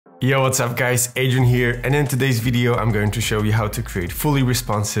Yo, what's up guys, Adrian here, and in today's video I'm going to show you how to create fully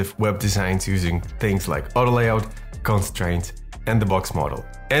responsive web designs using things like auto layout, constraints, and the box model.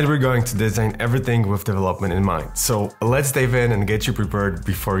 And we're going to design everything with development in mind. So let's dive in and get you prepared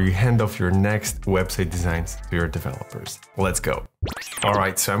before you hand off your next website designs to your developers. Let's go.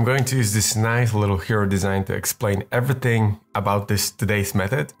 Alright, so I'm going to use this nice little hero design to explain everything about today's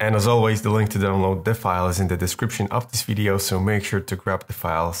method. And as always, the link to download the file is in the description of this video, so make sure to grab the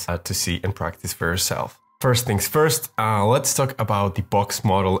files to see and practice for yourself. First things first, let's talk about the box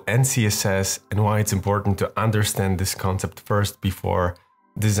model and CSS and why it's important to understand this concept first before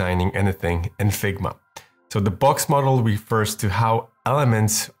designing anything in Figma. So the box model refers to how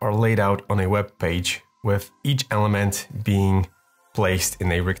elements are laid out on a web page, with each element being placed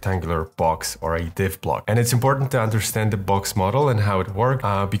in a rectangular box or a div block. And it's important to understand the box model and how it works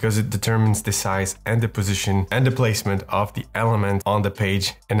because it determines the size and the position and the placement of the element on the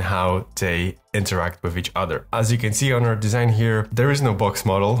page and how they interact with each other. As you can see on our design here, there is no box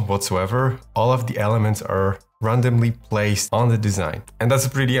model whatsoever. All of the elements are randomly placed on the design. And that's a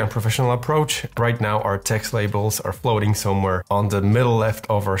pretty unprofessional approach. Right now, our text labels are floating somewhere on the middle left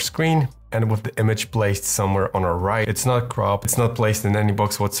of our screen, and with the image placed somewhere on our right. It's not cropped, it's not placed in any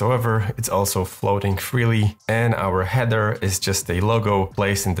box whatsoever. It's also floating freely. And our header is just a logo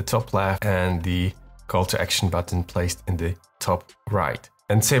placed in the top left and the call to action button placed in the top right.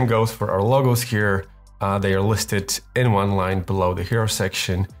 And same goes for our logos here. They are listed in one line below the hero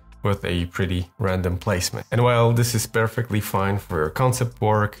section with a pretty random placement. And while this is perfectly fine for your concept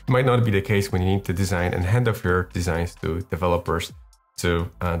work, it might not be the case when you need to design and hand off your designs to developers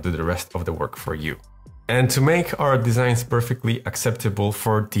to do the rest of the work for you. And to make our designs perfectly acceptable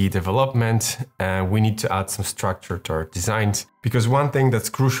for the development, we need to add some structure to our designs, because one thing that's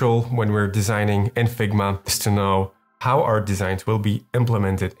crucial when we're designing in Figma is to know how our designs will be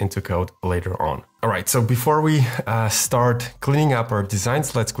implemented into code later on. All right, so before we start cleaning up our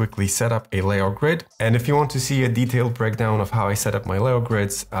designs, let's quickly set up a layout grid. And if you want to see a detailed breakdown of how I set up my layout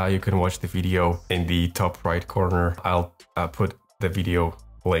grids, you can watch the video in the top right corner. I'll put the video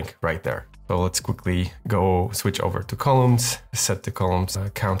link right there. So let's quickly go switch over to columns, set the columns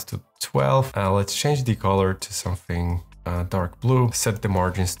count to 12. Let's change the color to something dark blue, set the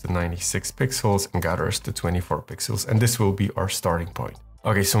margins to 96 pixels and gutters to 24 pixels. And this will be our starting point.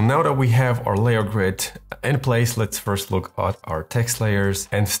 Okay, so now that we have our layout grid in place, let's first look at our text layers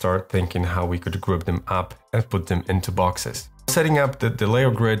and start thinking how we could group them up and put them into boxes. Setting up the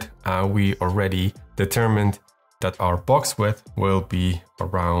layout grid, we already determined that our box width will be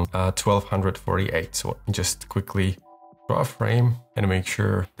around 1248. So let me just quickly draw a frame and make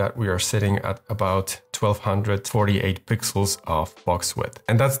sure that we are sitting at about 1248 pixels of box width.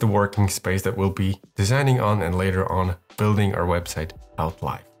 And that's the working space that we'll be designing on and later on building our website out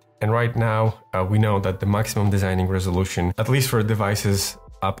live. And right now we know that the maximum designing resolution, at least for devices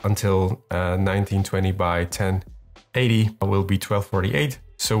up until 1920 by 1080, will be 1248.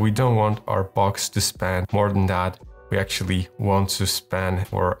 So we don't want our box to span more than that. We actually want to span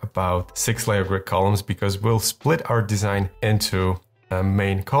for about 6 layout grid columns, because we'll split our design into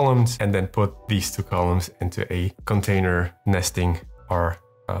main columns and then put these 2 columns into a container nesting our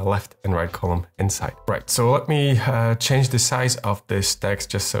left and right column inside. Right, so let me change the size of this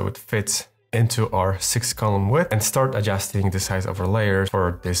text just so it fits into our 6 column width and start adjusting the size of our layers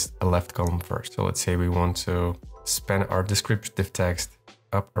for this left column first. So let's say we want to span our descriptive text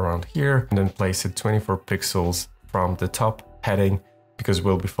up around here and then place it 24 pixels from the top heading, because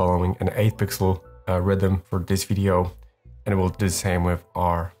we'll be following an 8 pixel rhythm for this video. And we'll do the same with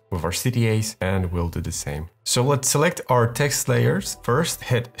our CTAs, and we'll do the same. So let's select our text layers first,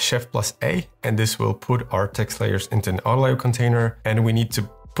 hit Shift+A, and this will put our text layers into an auto layout container. And we need to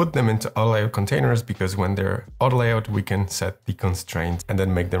put them into auto layout containers because when they're auto layout, we can set the constraints and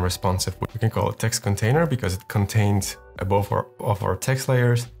then make them responsive. We can call it text container because it contains both of our text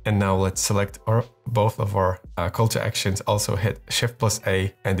layers. And now let's select both of our call to actions, also hit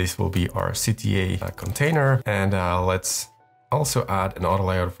Shift+A, and this will be our CTA container. And let's also add an auto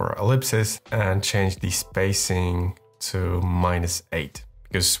layout for ellipses and change the spacing to -8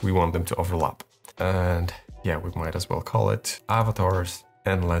 because we want them to overlap. And yeah, we might as well call it avatars.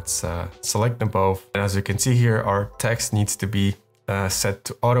 And let's select them both. And as you can see here, our text needs to be set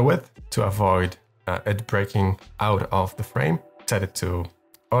to auto width to avoid it breaking out of the frame. Set it to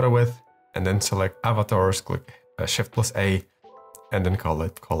auto width and then select avatars, click Shift+A and then call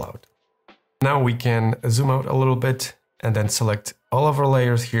it callout. Now we can zoom out a little bit and then select all of our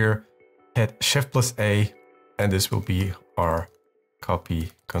layers here, hit Shift+A, and this will be our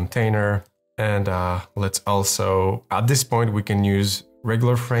copy container. And let's also, at this point, we can use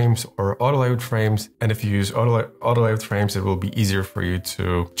regular frames or auto layout frames. And if you use auto layout frames, it will be easier for you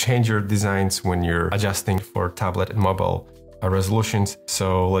to change your designs when you're adjusting for tablet and mobile resolutions.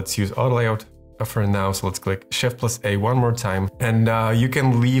 So let's use auto layout for now. So let's click Shift+A one more time, and you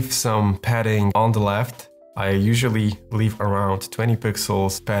can leave some padding on the left. I usually leave around 20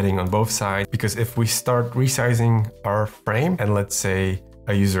 pixels padding on both sides, because if we start resizing our frame, and let's say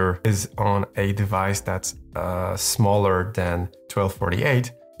a user is on a device that's smaller than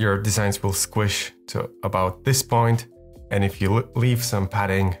 1248, your designs will squish to about this point. And if you leave some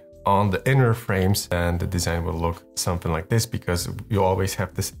padding on the inner frames, then the design will look something like this, because you always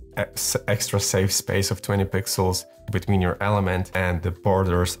have this extra safe space of 20 pixels between your element and the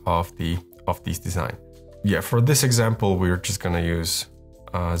borders of these design. Yeah, for this example, we're just gonna use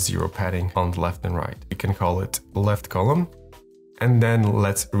 0 padding on the left and right. You can call it left column, and then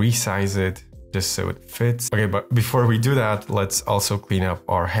let's resize it just so it fits. Okay, but before we do that, let's also clean up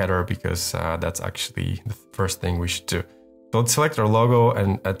our header, because that's actually the first thing we should do. So let's select our logo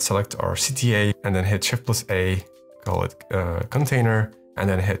and select our CTA, and then hit Shift+A, call it container, and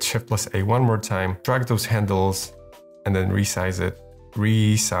then hit Shift+A one more time. Drag those handles and then resize it.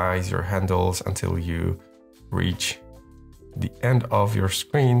 Resize your handles until you reach the end of your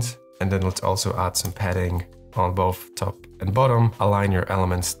screens. And then let's also add some padding on both top and bottom. Align your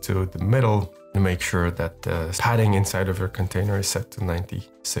elements to the middle to make sure that the padding inside of your container is set to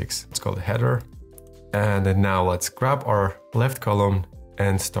 96. It's called a header. And then now let's grab our left column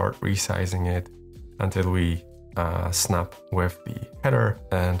and start resizing it until we snap with the header.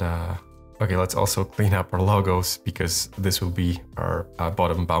 And okay, let's also clean up our logos, because this will be our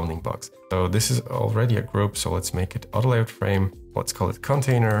bottom bounding box. So this is already a group, so let's make it auto layout frame. Let's call it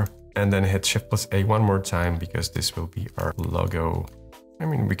container, and then hit Shift+A one more time, because this will be our logo. I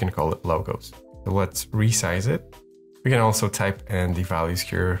mean, we can call it logos. So let's resize it. We can also type in the values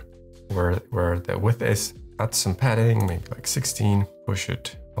here where the width is. Add some padding, maybe like 16, push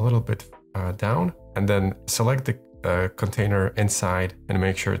it a little bit down, and then select the container inside and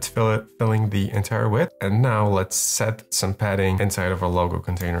make sure it's filling the entire width. And now let's set some padding inside of our logo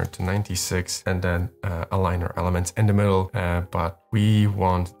container to 96, and then align our elements in the middle, but we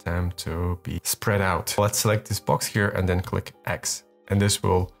want them to be spread out. Let's select this box here and then click X, and this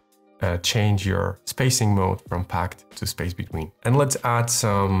will change your spacing mode from packed to space between. And let's add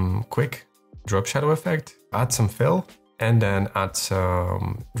some quick drop shadow effect, add some fill, and then add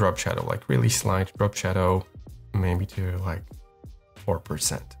some drop shadow, like really slight drop shadow, maybe to like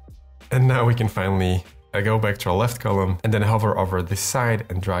 4%. And now we can finally go back to our left column and then hover over this side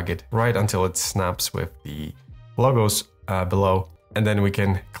and drag it right until it snaps with the logos below. And then we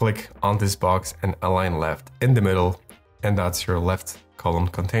can click on this box and align left in the middle, and that's your left column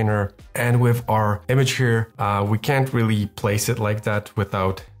container. And with our image here, we can't really place it like that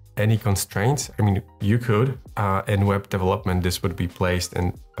without any constraints. I mean, you could, in web development, this would be placed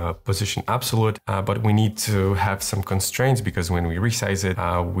in position absolute, but we need to have some constraints, because when we resize it,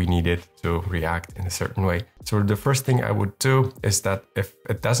 we need it to react in a certain way. So the first thing I would do is that if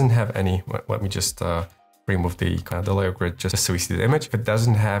it doesn't have any, let me just remove the layer grid just so we see the image. If it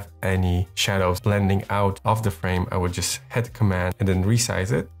doesn't have any shadows blending out of the frame, I would just hit Command and then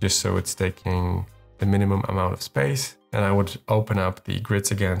resize it, just so it's taking the minimum amount of space. And I would open up the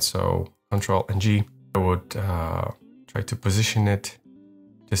grids again, so Control and G. I would try to position it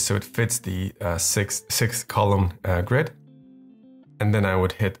just so it fits the six column grid. And then I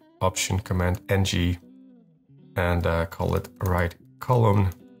would hit Option Command and G and call it right column,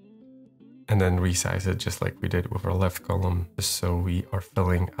 and then resize it just like we did with our left column, just so we are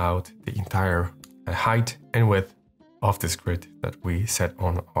filling out the entire height and width of this grid that we set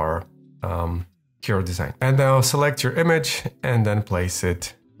on our hero design. And now select your image and then place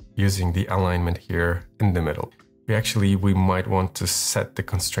it using the alignment here in the middle. We might want to set the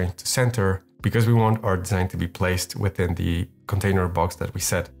constraint to center, because we want our design to be placed within the container box that we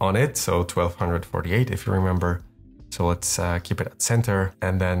set on it. So 1248, if you remember. So let's keep it at center,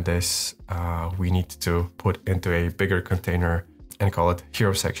 and then this we need to put into a bigger container and call it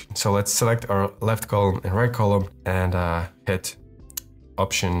hero section. So let's select our left column and right column and hit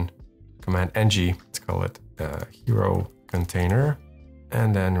Option Command NG. Let's call it hero container,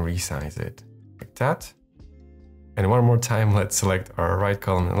 and then resize it like that. And one more time, let's select our right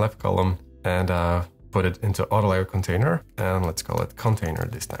column and left column and put it into auto layer container, and let's call it container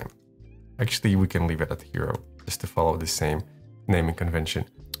this time. Actually, we can leave it at hero just to follow the same naming convention.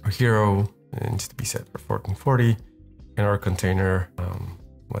 Our hero needs to be set for 1440, and our container,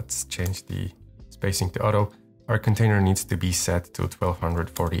 let's change the spacing to auto. Our container needs to be set to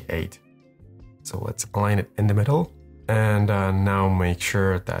 1248. So let's align it in the middle, And now make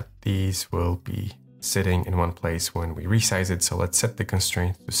sure that these will be sitting in one place when we resize it. So let's set the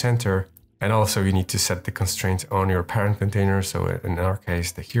constraint to center. And also you need to set the constraint on your parent container. So in our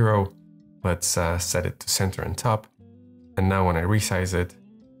case, the hero, let's set it to center and top. And now when I resize it,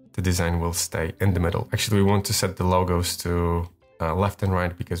 the design will stay in the middle. Actually, we want to set the logos to left and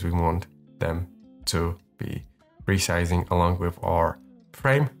right because we want them to be resizing along with our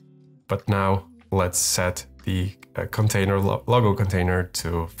frame. But now let's set the container logo container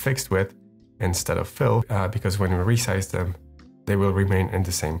to fixed width instead of fill, because when we resize them, they will remain in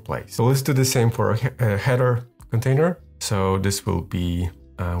the same place. So let's do the same for a header container. So this will be,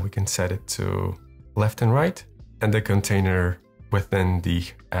 we can set it to left and right, and the container within the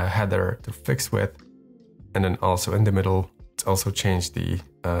header to fixed width. And then also in the middle, let's also change the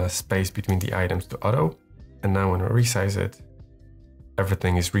space between the items to auto. And now when we resize it,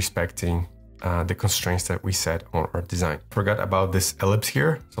 everything is respecting the constraints that we set on our design. Forgot about this ellipse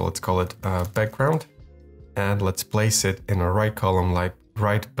here, so let's call it background. And let's place it in a right column, like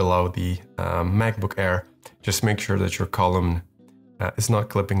right below the MacBook Air. Just make sure that your column is not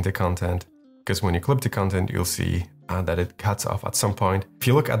clipping the content, because when you clip the content, you'll see that it cuts off at some point. If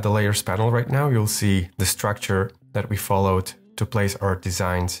you look at the layers panel right now, you'll see the structure that we followed to place our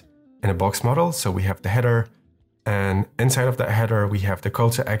designs in a box model. So we have the header, and inside of that header, we have the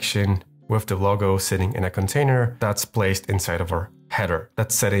call to action with the logo sitting in a container that's placed inside of our header.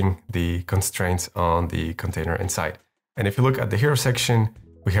 That's setting the constraints on the container inside. And if you look at the hero section,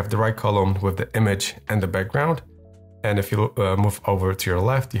 we have the right column with the image and the background. And if you move over to your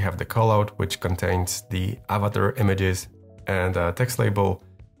left, you have the callout, which contains the avatar images and text label.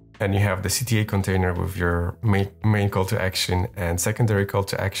 And you have the CTA container with your main call to action and secondary call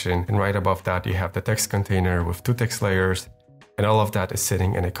to action. And right above that, you have the text container with 2 text layers. And all of that is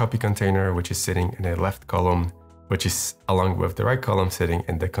sitting in a copy container, which is sitting in a left column, which is along with the right column sitting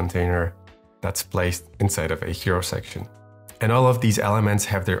in the container that's placed inside of a hero section. And all of these elements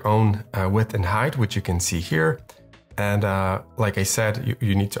have their own width and height, which you can see here. And like I said,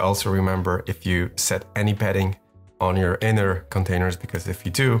 you need to also remember if you set any padding on your inner containers, because if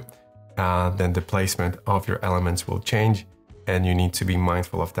you do, then the placement of your elements will change. And you need to be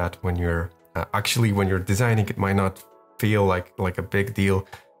mindful of that when you're when you're designing. It might not feel like a big deal,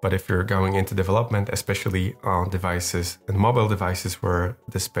 but if you're going into development, especially on devices and mobile devices where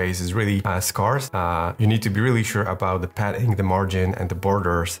the space is really scarce, you need to be really sure about the padding, the margin, and the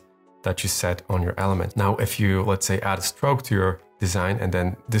borders that you set on your element. Now, if you, let's say, add a stroke to your design and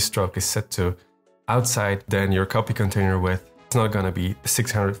then this stroke is set to outside, then your copy container width, it's not going to be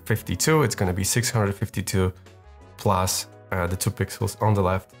 652, it's going to be 652 plus the 2 pixels on the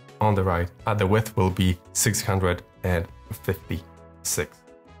left, on the right. The width will be 656.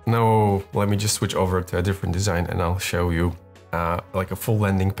 Now, let me just switch over to a different design and I'll show you like a full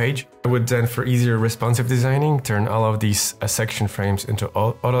landing page. I would then, for easier responsive designing, turn all of these section frames into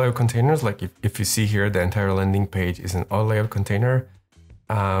auto layout containers. Like if you see here, the entire landing page is an auto layout container,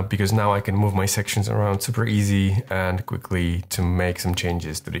 because now I can move my sections around super easy and quickly to make some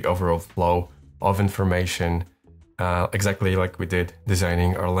changes to the overall flow of information, exactly like we did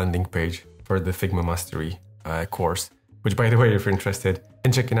designing our landing page for the Figma Mastery course, which, by the way, if you're interested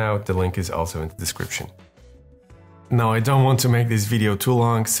in checking out, the link is also in the description. Now, I don't want to make this video too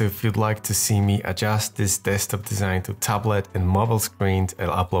long, so if you'd like to see me adjust this desktop design to tablet and mobile screens,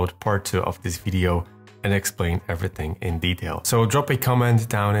 I'll upload part 2 of this video and explain everything in detail. So drop a comment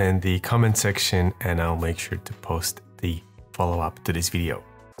down in the comment section and I'll make sure to post the follow-up to this video.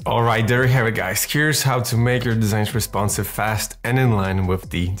 Alright, there you have it, guys. Here's how to make your designs responsive fast and in line with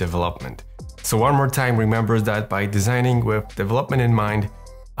the development. So one more time, remember that by designing with development in mind,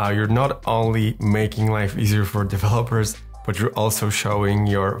 you're not only making life easier for developers, but you're also showing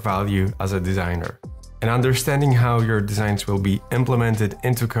your value as a designer. And understanding how your designs will be implemented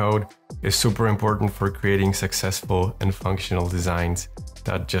into code is super important for creating successful and functional designs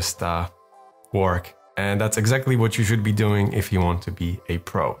that just work. And that's exactly what you should be doing if you want to be a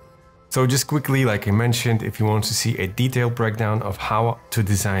pro. So just quickly, like I mentioned, if you want to see a detailed breakdown of how to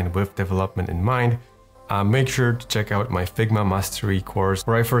design with development in mind, make sure to check out my Figma Mastery course,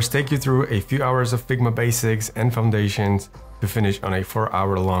 where I first take you through a few hours of Figma basics and foundations to finish on a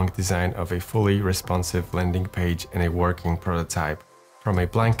 4-hour-long design of a fully responsive landing page and a working prototype from a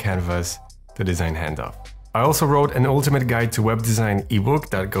blank canvas to design handoff. I also wrote an ultimate guide to web design ebook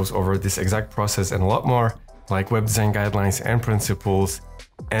that goes over this exact process and a lot more, like web design guidelines and principles,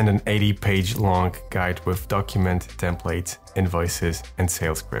 and an 80-page long guide with document, templates, invoices, and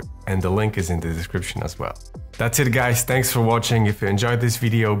sales script. And the link is in the description as well. That's it guys, thanks for watching. If you enjoyed this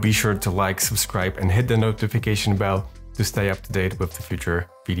video, be sure to like, subscribe, and hit the notification bell to stay up to date with the future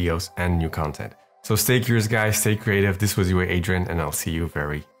videos and new content. So stay curious guys, stay creative. This was your Adrian, and I'll see you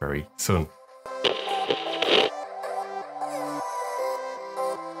very, very soon.